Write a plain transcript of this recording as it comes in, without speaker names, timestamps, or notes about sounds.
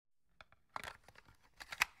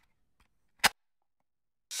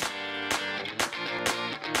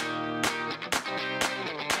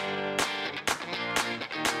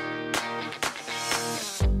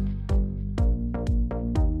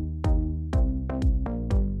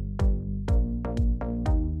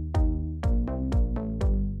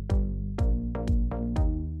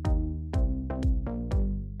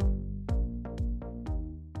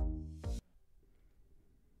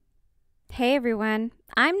Hey everyone,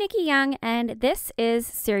 I'm Nikki Young and this is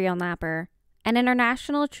Serial Napper, an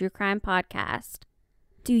international true crime podcast.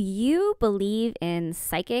 Do you believe in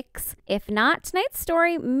psychics? If not, tonight's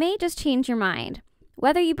story may just change your mind.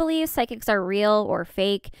 Whether you believe psychics are real or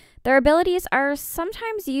fake, their abilities are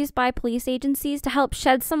sometimes used by police agencies to help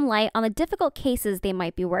shed some light on the difficult cases they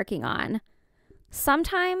might be working on.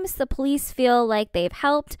 Sometimes the police feel like they've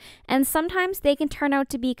helped, and sometimes they can turn out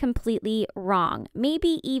to be completely wrong,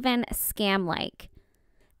 maybe even scam-like.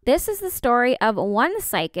 This is the story of one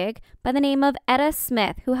psychic by the name of Etta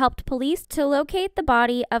Smith who helped police to locate the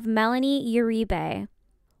body of Melanie Uribe.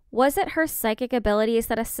 Was it her psychic abilities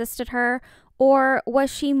that assisted her, or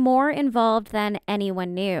was she more involved than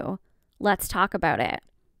anyone knew? Let's talk about it.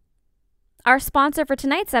 Our sponsor for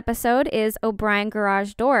tonight's episode is O'Brien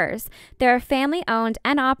Garage Doors. They're a family-owned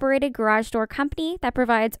and operated garage door company that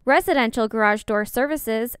provides residential garage door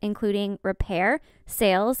services, including repair,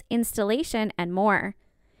 sales, installation, and more.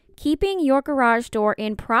 Keeping your garage door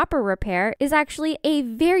in proper repair is actually a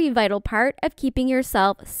very vital part of keeping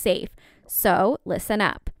yourself safe. So listen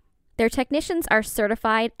up. Their technicians are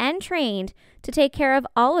certified and trained to take care of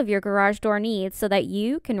all of your garage door needs so that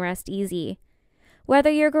you can rest easy.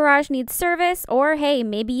 Whether your garage needs service or, hey,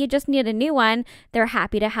 maybe you just need a new one, they're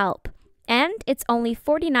happy to help. And it's only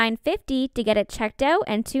 $49.50 to get it checked out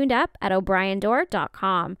and tuned up at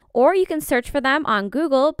o'briendoor.com. Or you can search for them on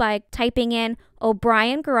Google by typing in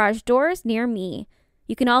O'Brien Garage Doors near me.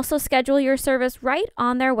 You can also schedule your service right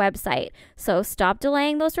on their website. So stop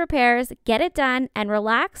delaying those repairs, get it done, and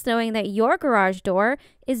relax knowing that your garage door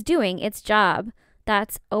is doing its job.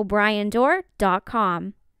 That's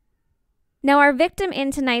o'briendoor.com. Now, our victim in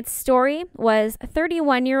tonight's story was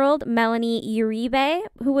 31-year-old Melanie Uribe,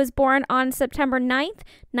 who was born on September 9th,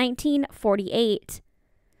 1948.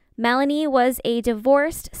 Melanie was a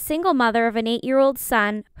divorced single mother of an 8-year-old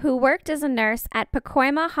son who worked as a nurse at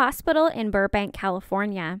Pacoima Hospital in Burbank,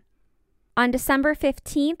 California. On December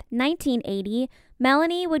 15th, 1980,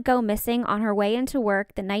 Melanie would go missing on her way into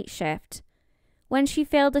work the night shift. When she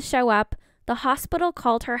failed to show up, the hospital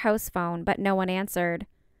called her house phone, but no one answered.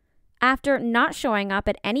 After not showing up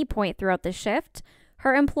at any point throughout the shift,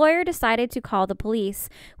 her employer decided to call the police,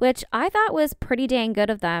 which I thought was pretty dang good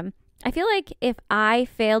of them. I feel like if I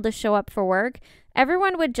failed to show up for work,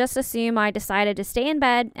 everyone would just assume I decided to stay in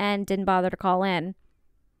bed and didn't bother to call in.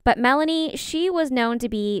 But Melanie, she was known to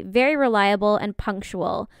be very reliable and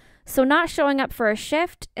punctual, so not showing up for a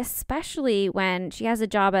shift, especially when she has a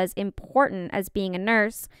job as important as being a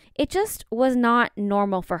nurse, it just was not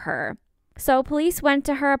normal for her. So police went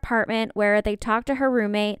to her apartment where they talked to her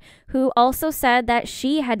roommate, who also said that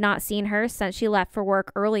she had not seen her since she left for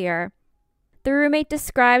work earlier. The roommate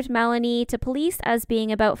described Melanie to police as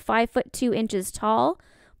being about 5'2" tall,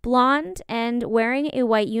 blonde, and wearing a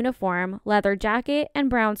white uniform, leather jacket, and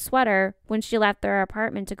brown sweater when she left their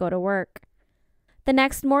apartment to go to work. The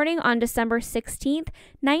next morning on December 16th,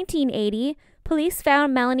 1980, police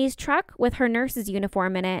found Melanie's truck with her nurse's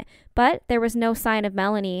uniform in it, but there was no sign of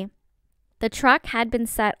Melanie. The truck had been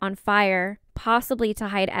set on fire, possibly to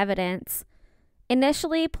hide evidence.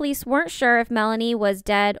 Initially, police weren't sure if Melanie was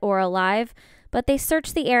dead or alive, but they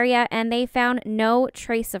searched the area and they found no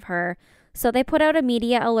trace of her. So they put out a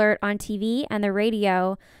media alert on TV and the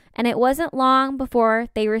radio, and it wasn't long before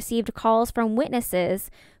they received calls from witnesses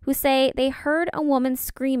who say they heard a woman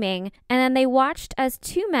screaming, and then they watched as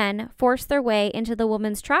two men forced their way into the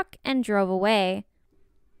woman's truck and drove away.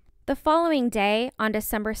 The following day, on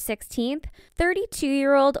December 16th,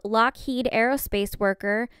 32-year-old Lockheed Aerospace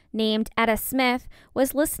worker named Etta Smith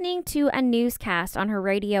was listening to a newscast on her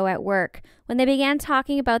radio at work when they began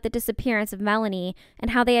talking about the disappearance of Melanie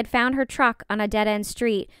and how they had found her truck on a dead-end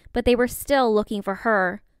street, but they were still looking for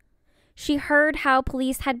her. She heard how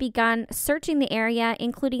police had begun searching the area,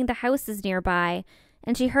 including the houses nearby,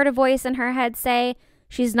 and she heard a voice in her head say,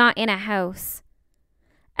 "She's not in a house."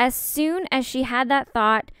 As soon as she had that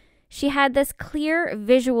thought, she had this clear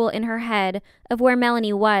visual in her head of where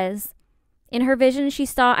Melanie was. In her vision, she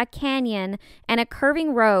saw a canyon and a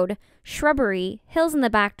curving road, shrubbery, hills in the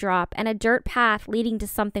backdrop, and a dirt path leading to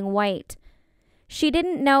something white. She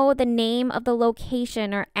didn't know the name of the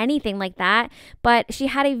location or anything like that, but she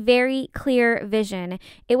had a very clear vision.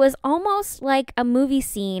 It was almost like a movie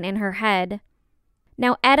scene in her head.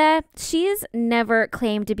 Now, Etta, she's never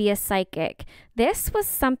claimed to be a psychic. This was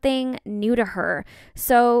something new to her.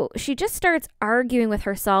 So she just starts arguing with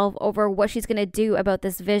herself over what she's going to do about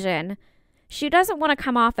this vision. She doesn't want to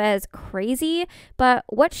come off as crazy, but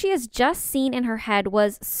what she has just seen in her head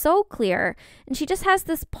was so clear, and she just has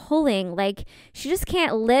this pulling, like she just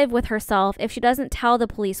can't live with herself if she doesn't tell the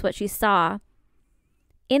police what she saw.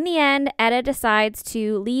 In the end, Etta decides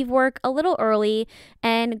to leave work a little early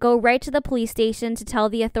and go right to the police station to tell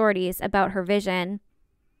the authorities about her vision.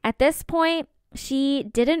 At this point, she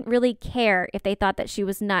didn't really care if they thought that she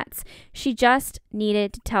was nuts. She just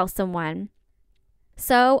needed to tell someone.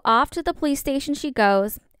 So off to the police station she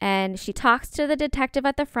goes, and she talks to the detective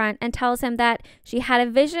at the front and tells him that she had a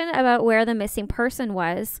vision about where the missing person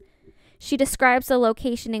was. She describes the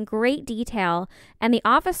location in great detail, and the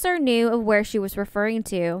officer knew of where she was referring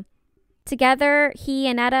to. Together, he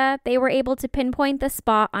and Etta, they were able to pinpoint the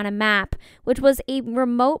spot on a map, which was a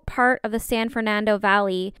remote part of the San Fernando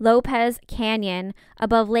Valley, Lopez Canyon,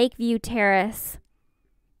 above Lakeview Terrace.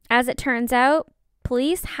 As it turns out,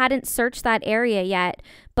 police hadn't searched that area yet,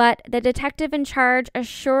 but the detective in charge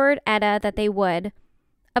assured Etta that they would.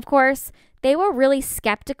 Of course, they were really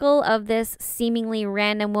skeptical of this seemingly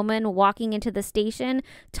random woman walking into the station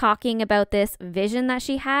talking about this vision that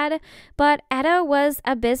she had, but Etta was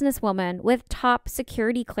a businesswoman with top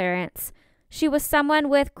security clearance. She was someone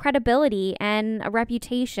with credibility and a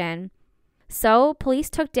reputation. So, police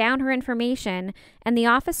took down her information, and the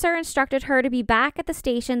officer instructed her to be back at the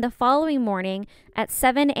station the following morning at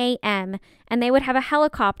 7 a.m., and they would have a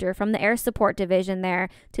helicopter from the Air Support Division there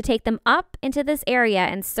to take them up into this area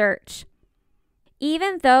and search.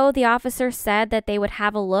 Even though the officer said that they would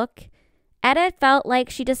have a look, Etta felt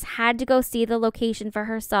like she just had to go see the location for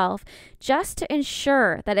herself just to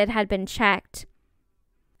ensure that it had been checked.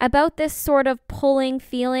 About this sort of pulling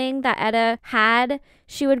feeling that Etta had,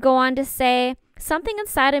 she would go on to say, "Something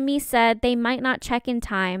inside of me said they might not check in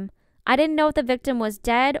time. I didn't know if the victim was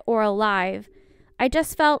dead or alive. I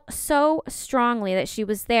just felt so strongly that she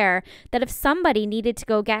was there, that if somebody needed to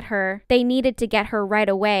go get her, they needed to get her right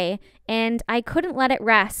away, and I couldn't let it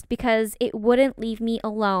rest because it wouldn't leave me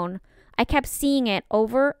alone. I kept seeing it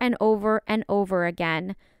over and over and over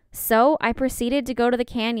again. So I proceeded to go to the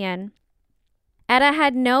canyon." Etta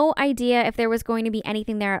had no idea if there was going to be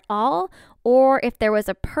anything there at all, or if there was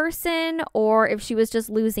a person, or if she was just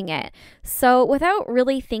losing it. So without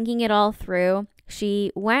really thinking it all through,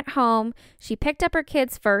 she went home. She picked up her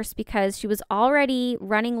kids first because she was already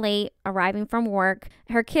running late, arriving from work.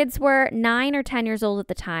 Her kids were 9 or 10 years old at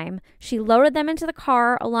the time. She loaded them into the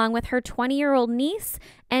car along with her 20-year-old niece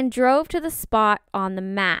and drove to the spot on the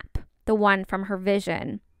map, the one from her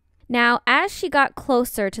vision. Now, as she got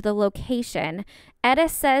closer to the location, Etta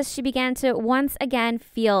says she began to once again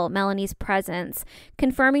feel Melanie's presence,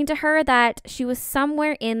 confirming to her that she was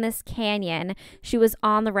somewhere in this canyon. She was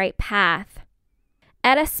on the right path.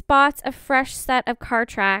 Etta spots a fresh set of car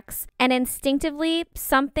tracks, and instinctively,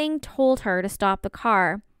 something told her to stop the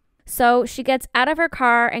car. So she gets out of her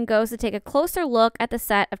car and goes to take a closer look at the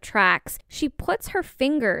set of tracks. She puts her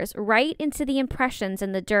fingers right into the impressions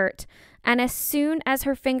in the dirt, and as soon as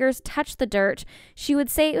her fingers touched the dirt, she would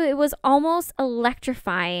say it was almost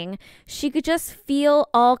electrifying. She could just feel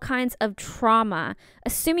all kinds of trauma,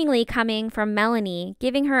 assumingly coming from Melanie,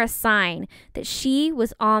 giving her a sign that she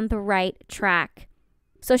was on the right track.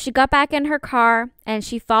 So she got back in her car and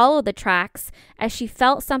she followed the tracks as she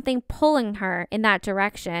felt something pulling her in that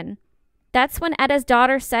direction. That's when Etta's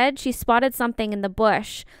daughter said she spotted something in the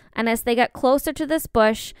bush, and as they got closer to this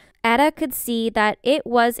bush, Etta could see that it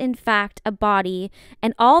was in fact a body,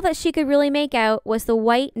 and all that she could really make out was the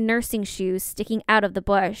white nursing shoes sticking out of the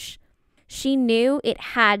bush. She knew it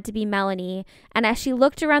had to be Melanie, and as she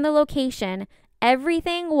looked around the location,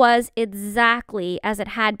 everything was exactly as it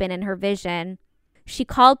had been in her vision. She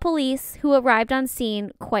called police, who arrived on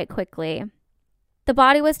scene quite quickly. The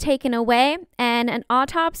body was taken away, and an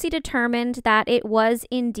autopsy determined that it was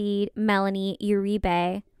indeed Melanie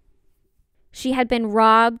Uribe. She had been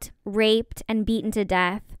robbed, raped, and beaten to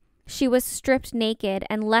death. She was stripped naked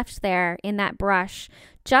and left there in that brush,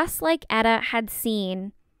 just like Etta had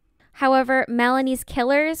seen. However, Melanie's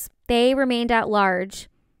killers, they remained at large.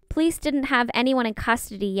 Police didn't have anyone in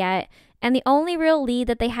custody yet, and the only real lead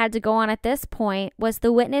that they had to go on at this point was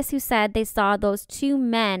the witness who said they saw those two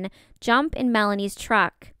men jump in Melanie's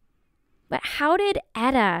truck. But how did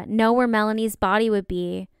Etta know where Melanie's body would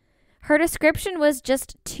be? Her description was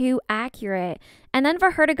just too accurate, and then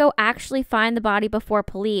for her to go actually find the body before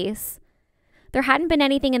police. There hadn't been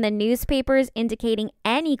anything in the newspapers indicating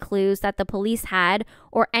any clues that the police had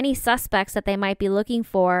or any suspects that they might be looking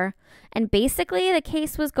for. And basically, the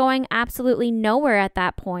case was going absolutely nowhere at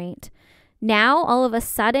that point. Now, all of a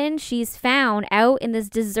sudden, she's found out in this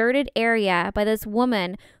deserted area by this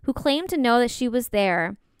woman who claimed to know that she was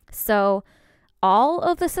there. So, all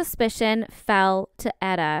of the suspicion fell to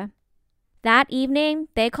Etta. That evening,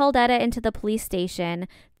 they called Etta into the police station.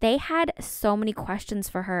 They had so many questions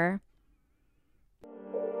for her.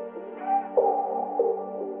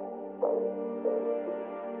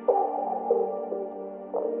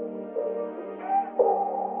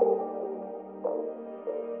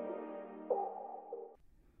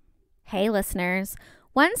 Hey listeners,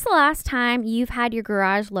 when's the last time you've had your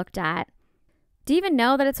garage looked at? Do you even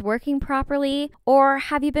know that it's working properly? Or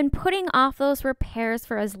have you been putting off those repairs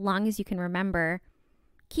for as long as you can remember?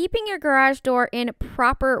 Keeping your garage door in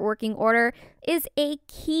proper working order is a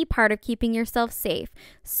key part of keeping yourself safe,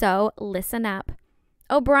 so listen up.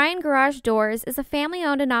 O'Brien Garage Doors is a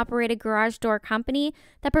family-owned and operated garage door company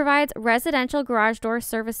that provides residential garage door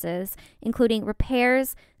services, including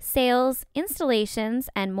repairs, sales, installations,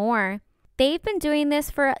 and more. They've been doing this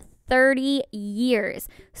for 30 years,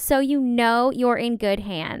 so you know you're in good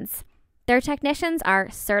hands. Their technicians are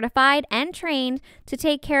certified and trained to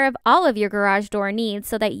take care of all of your garage door needs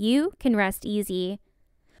so that you can rest easy.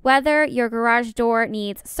 Whether your garage door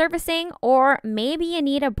needs servicing or maybe you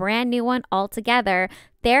need a brand new one altogether,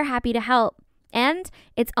 they're happy to help. And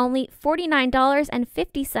it's only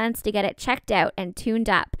 $49.50 to get it checked out and tuned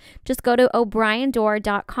up. Just go to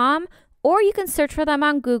o'briendoor.com or you can search for them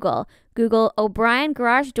on Google. Google O'Brien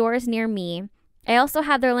Garage Doors near me. I also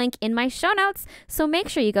have their link in my show notes, so make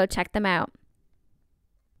sure you go check them out.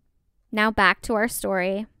 Now back to our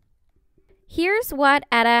story. Here's what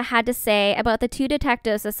Etta had to say about the two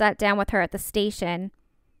detectives that sat down with her at the station.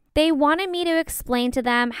 They wanted me to explain to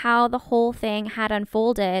them how the whole thing had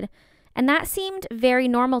unfolded, and that seemed very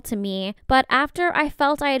normal to me, but after I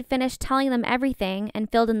felt I had finished telling them everything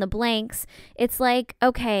and filled in the blanks, it's like,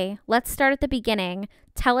 okay, let's start at the beginning.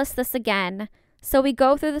 Tell us this again. So we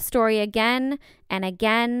go through the story again and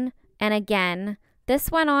again and again.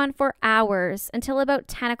 This went on for hours until about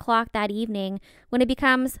 10 o'clock that evening when it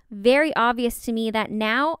becomes very obvious to me that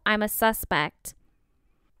now I'm a suspect.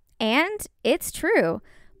 And it's true.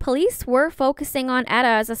 Police were focusing on Etta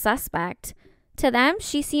as a suspect. To them,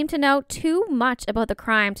 she seemed to know too much about the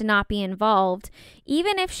crime to not be involved.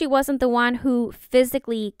 Even if she wasn't the one who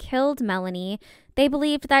physically killed Melanie, they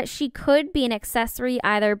believed that she could be an accessory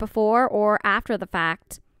either before or after the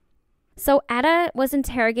fact. So Etta was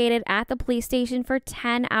interrogated at the police station for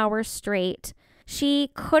 10 hours straight.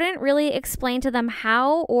 She couldn't really explain to them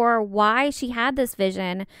how or why she had this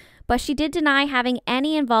vision, but she did deny having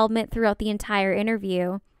any involvement throughout the entire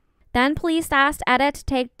interview. Then police asked Etta to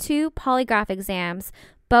take 2 polygraph exams,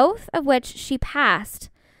 both of which she passed.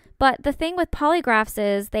 But the thing with polygraphs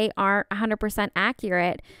is they aren't 100%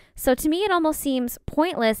 accurate, so to me it almost seems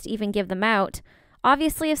pointless to even give them out.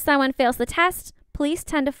 Obviously, if someone fails the test, police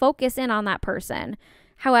tend to focus in on that person.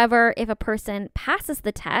 However, if a person passes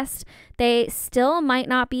the test, they still might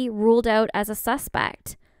not be ruled out as a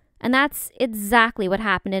suspect. And that's exactly what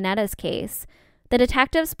happened in Etta's case. The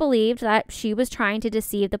detectives believed that she was trying to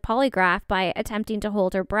deceive the polygraph by attempting to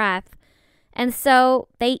hold her breath. And so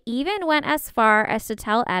they even went as far as to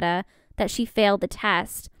tell Etta that she failed the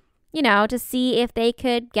test, to see if they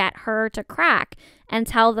could get her to crack and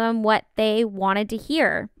tell them what they wanted to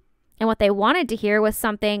hear. And what they wanted to hear was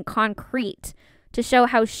something concrete to show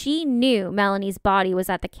how she knew Melanie's body was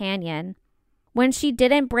at the canyon. When she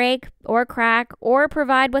didn't break or crack or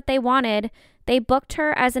provide what they wanted, they booked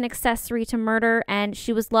her as an accessory to murder and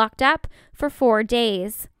she was locked up for 4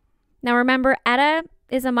 days. Now remember, Etta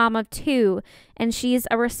is a mom of 2 and she's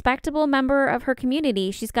a respectable member of her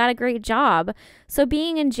community. She's got a great job. So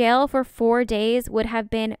being in jail for 4 days would have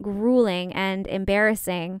been grueling and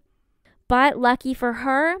embarrassing. But lucky for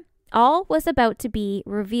her, all was about to be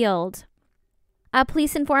revealed. A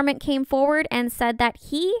police informant came forward and said that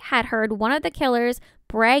he had heard one of the killers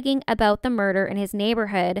bragging about the murder in his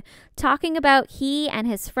neighborhood, talking about he and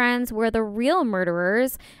his friends were the real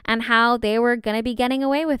murderers and how they were going to be getting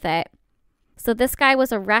away with it. So this guy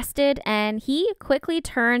was arrested and he quickly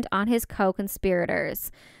turned on his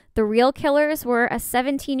co-conspirators. The real killers were a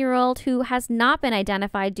 17-year-old who has not been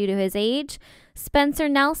identified due to his age, Spencer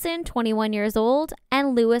Nelson, 21 years old,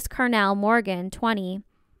 and Lewis Carnell Morgan, 20.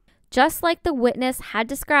 Just like the witness had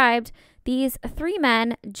described, these 3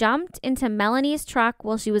 men jumped into Melanie's truck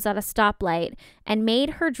while she was at a stoplight and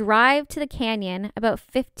made her drive to the canyon about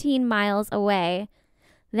 15 miles away.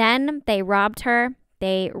 Then they robbed her,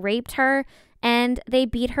 they raped her, and they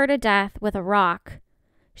beat her to death with a rock.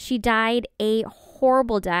 She died a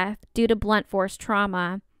horrible death due to blunt force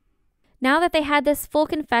trauma. Now that they had this full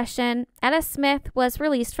confession, Etta Smith was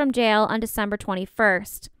released from jail on December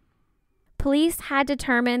 21st. Police had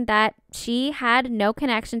determined that she had no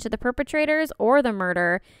connection to the perpetrators or the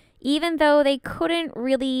murder, even though they couldn't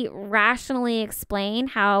really rationally explain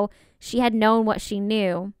how she had known what she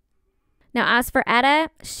knew. Now, as for Etta,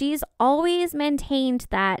 she's always maintained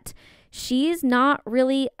that she's not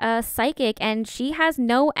really a psychic and she has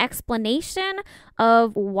no explanation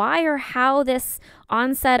of why or how this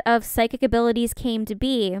onset of psychic abilities came to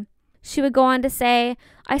be. She would go on to say,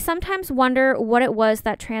 "I sometimes wonder what it was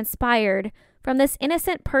that transpired from this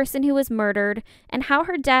innocent person who was murdered and how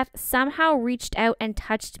her death somehow reached out and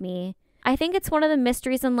touched me. I think it's one of the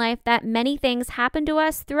mysteries in life that many things happen to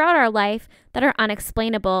us throughout our life that are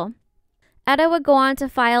unexplainable." Etta would go on to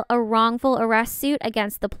file a wrongful arrest suit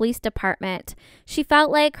against the police department. She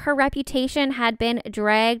felt like her reputation had been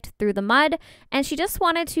dragged through the mud, and she just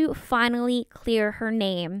wanted to finally clear her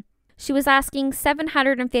name. She was asking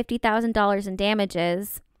 $750,000 in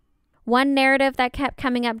damages. One narrative that kept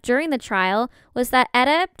coming up during the trial was that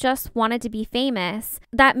Etta just wanted to be famous,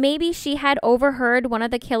 that maybe she had overheard one of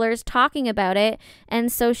the killers talking about it,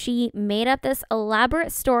 and so she made up this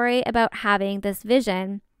elaborate story about having this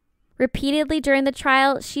vision. Repeatedly during the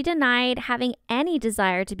trial, she denied having any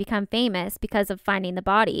desire to become famous because of finding the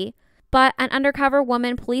body. But an undercover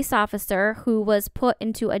woman police officer who was put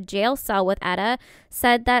into a jail cell with Etta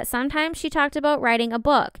said that sometimes she talked about writing a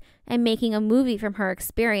book and making a movie from her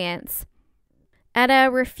experience. Etta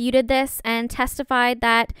refuted this and testified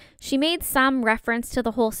that she made some reference to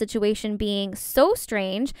the whole situation being so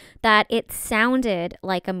strange that it sounded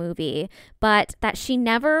like a movie, but that she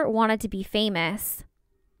never wanted to be famous.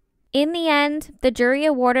 In the end, the jury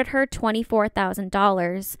awarded her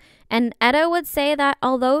 $24,000, and Etta would say that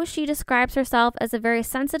although she describes herself as a very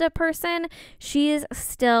sensitive person, she's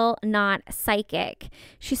still not psychic.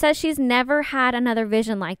 She says she's never had another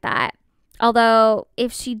vision like that. Although,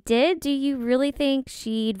 if she did, do you really think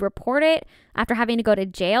she'd report it after having to go to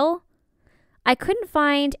jail? I couldn't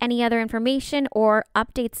find any other information or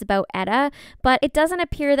updates about Etta, but it doesn't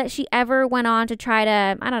appear that she ever went on to try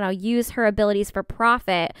to, use her abilities for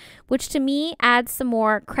profit, which to me adds some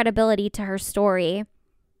more credibility to her story.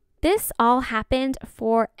 This all happened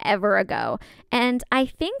forever ago, and I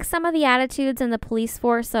think some of the attitudes in the police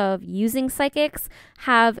force of using psychics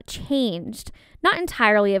have changed. Not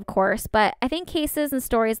entirely, of course, but I think cases and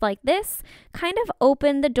stories like this kind of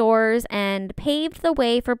opened the doors and paved the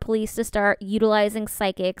way for police to start utilizing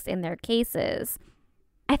psychics in their cases.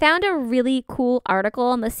 I found a really cool article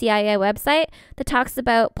on the CIA website that talks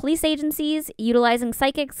about police agencies utilizing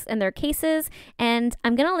psychics in their cases, and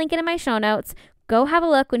I'm going to link it in my show notes. Go have a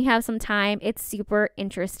look when you have some time. It's super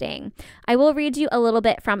interesting. I will read you a little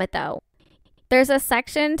bit from it though. There's a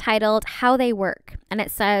section titled How They Work, and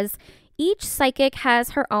it says, "Each psychic has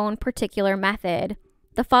her own particular method.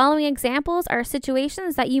 The following examples are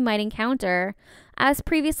situations that you might encounter. As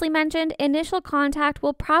previously mentioned, initial contact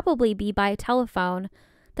will probably be by telephone.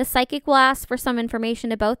 The psychic will ask for some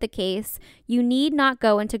information about the case. You need not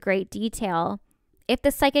go into great detail. If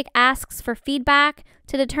the psychic asks for feedback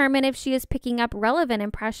to determine if she is picking up relevant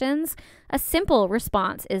impressions, a simple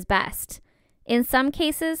response is best. In some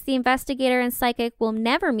cases, the investigator and psychic will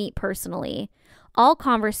never meet personally. All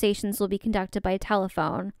conversations will be conducted by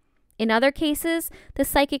telephone. In other cases, the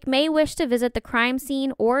psychic may wish to visit the crime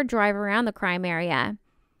scene or drive around the crime area.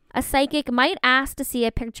 A psychic might ask to see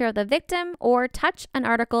a picture of the victim or touch an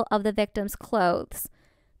article of the victim's clothes.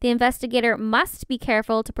 The investigator must be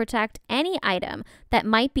careful to protect any item that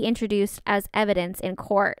might be introduced as evidence in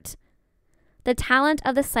court. The talent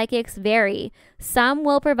of the psychics vary. Some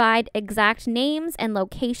will provide exact names and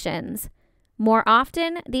locations. More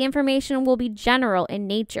often, the information will be general in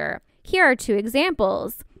nature. Here are 2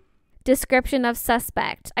 examples. Description of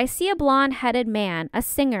suspect. I see a blonde-headed man, a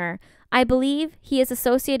singer. I believe he is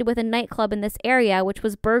associated with a nightclub in this area which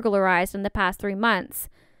was burglarized in the past 3 months.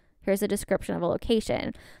 Here's a description of a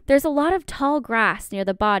location. There's a lot of tall grass near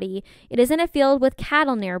the body. It is in a field with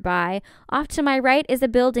cattle nearby. Off to my right is a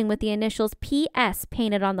building with the initials PS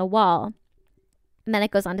painted on the wall. And then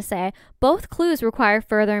it goes on to say, both clues require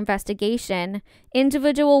further investigation.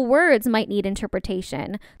 Individual words might need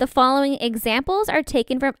interpretation. The following examples are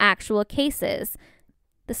taken from actual cases.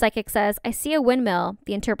 The psychic says, I see a windmill.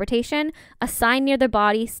 The interpretation, a sign near the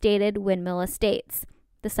body stated Windmill Estates.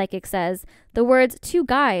 The psychic says, the words 2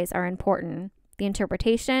 guys are important. The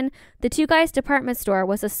interpretation, the 2 guys department store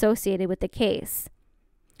was associated with the case.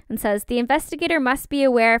 And says, the investigator must be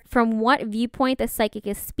aware from what viewpoint the psychic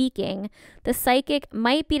is speaking. The psychic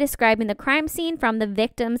might be describing the crime scene from the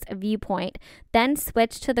victim's viewpoint, then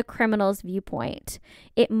switch to the criminal's viewpoint.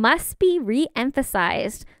 It must be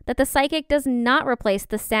re-emphasized that the psychic does not replace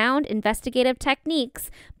the sound investigative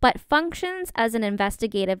techniques, but functions as an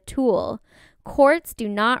investigative tool. Courts do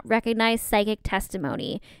not recognize psychic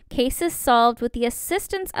testimony. Cases solved with the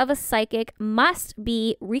assistance of a psychic must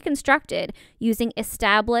be reconstructed using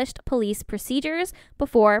established police procedures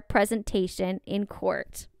before presentation in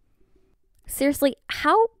court. Seriously,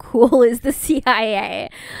 how cool is the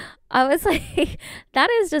CIA? I was like,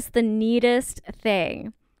 that is just the neatest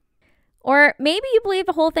thing. Or maybe you believe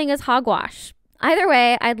the whole thing is hogwash. Either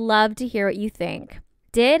way, I'd love to hear what you think.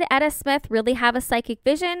 Did Etta Smith really have a psychic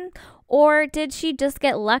vision? Or did she just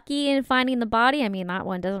get lucky in finding the body? I mean, that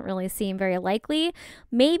one doesn't really seem very likely.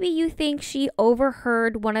 Maybe you think she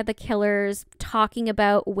overheard one of the killers talking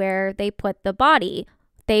about where they put the body.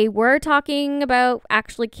 They were talking about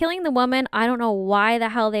actually killing the woman. I don't know why the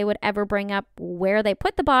hell they would ever bring up where they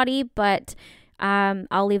put the body, but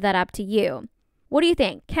I'll leave that up to you. What do you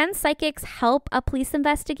think? Can psychics help a police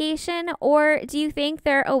investigation, or do you think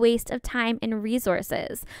they're a waste of time and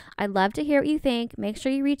resources? I'd love to hear what you think. Make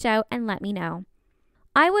sure you reach out and let me know.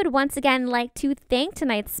 I would once again like to thank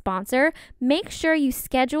tonight's sponsor. Make sure you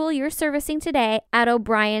schedule your servicing today at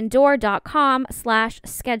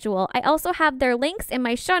o'briendoor.com/schedule. I also have their links in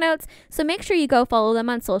my show notes, so make sure you go follow them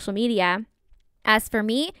on social media. As for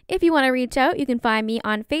me, if you want to reach out, you can find me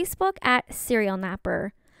on Facebook at Serial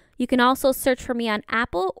Napper. You can also search for me on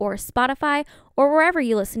Apple or Spotify or wherever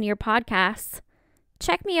you listen to your podcasts.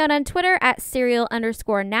 Check me out on Twitter at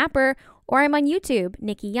serial_napper, or I'm on YouTube,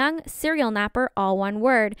 Nikki Young, Serial Napper, all one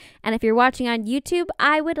word. And if you're watching on YouTube,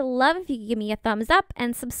 I would love if you could give me a thumbs up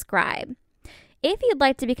and subscribe. If you'd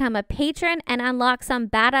like to become a patron and unlock some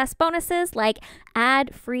badass bonuses like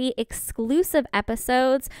ad-free exclusive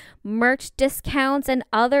episodes, merch discounts, and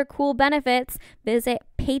other cool benefits, visit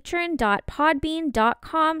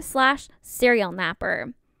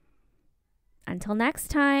patron.podbean.com/serialnapper. Until next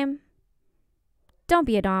time, don't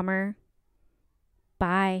be a Dahmer.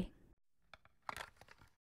 Bye.